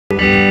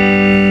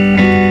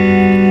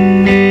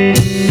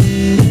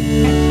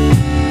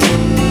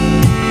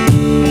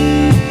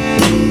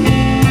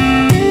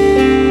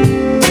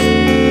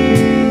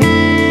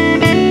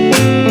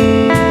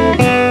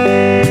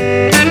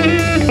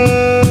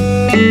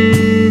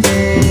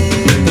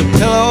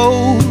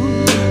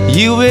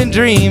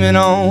dreaming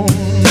on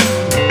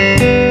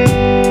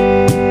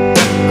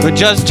could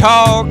just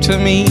talk to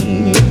me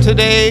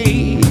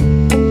today.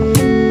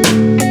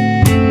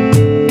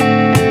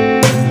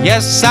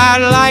 Yes,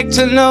 I'd like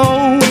to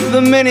know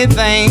the many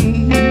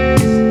things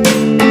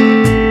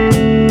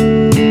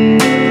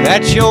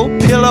that your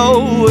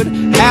pillow would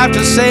have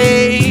to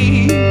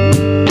say.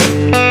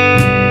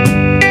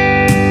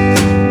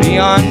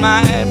 Beyond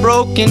my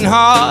broken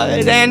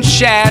heart and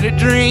shattered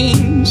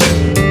dreams,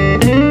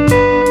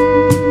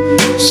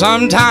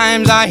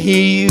 sometimes I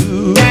hear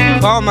you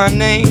call my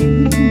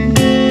name.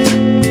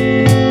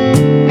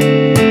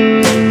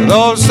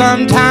 Though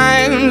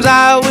sometimes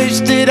I wish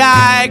that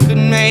I could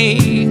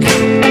make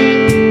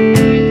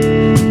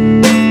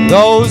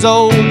those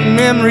old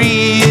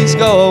memories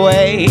go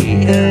away.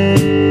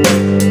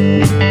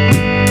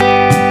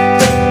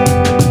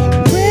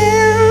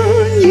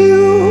 When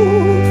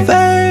you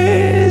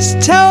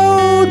first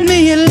told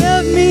me you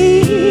loved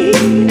me,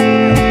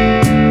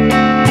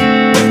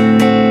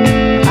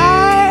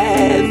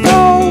 I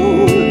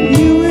thought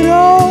you would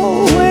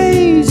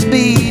always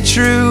be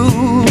true.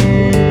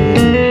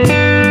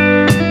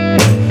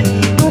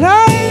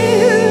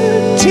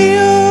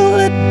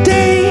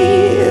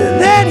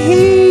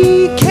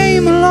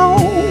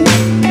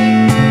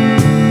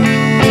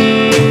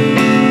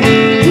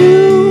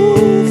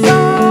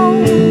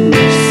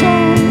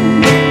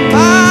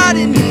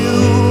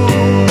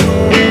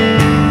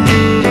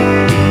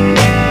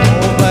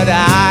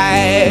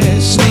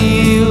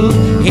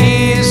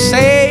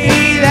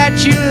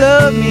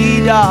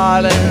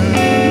 Darling,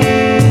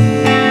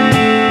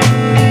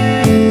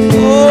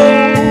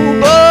 oh,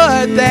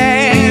 but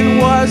that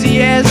was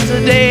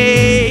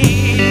yesterday,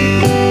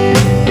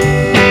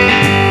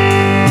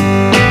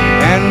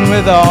 and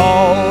with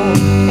all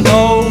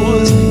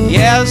those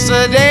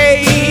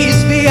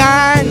yesterdays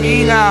behind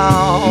me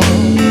now,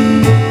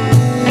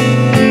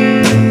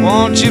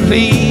 won't you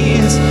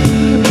please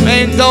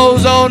make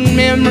those old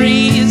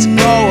memories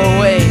go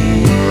away?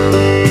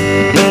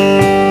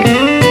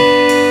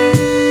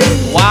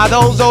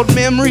 Those old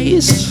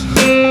memories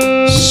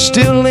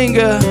still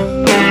linger.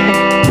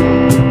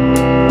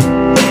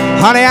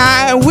 Honey,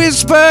 I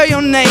whisper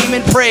your name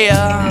in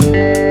prayer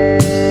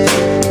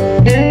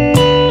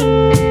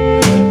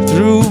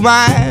through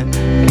my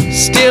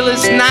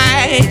stillest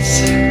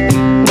nights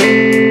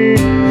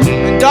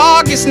and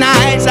darkest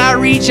nights. I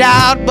reach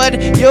out,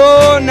 but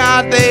you're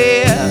not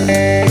there.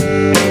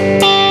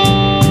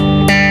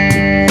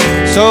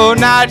 So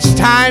now it's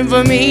time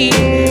for me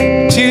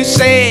to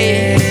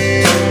say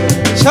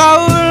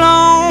so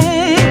long,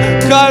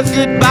 'cause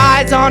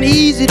goodbyes aren't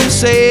easy to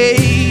say,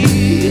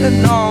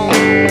 no.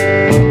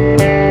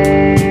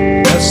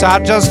 Guess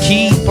I'll just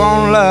keep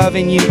on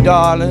loving you,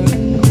 darling,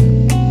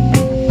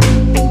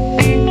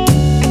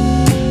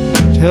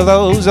 till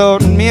those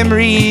old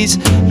memories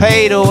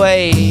fade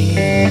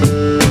away.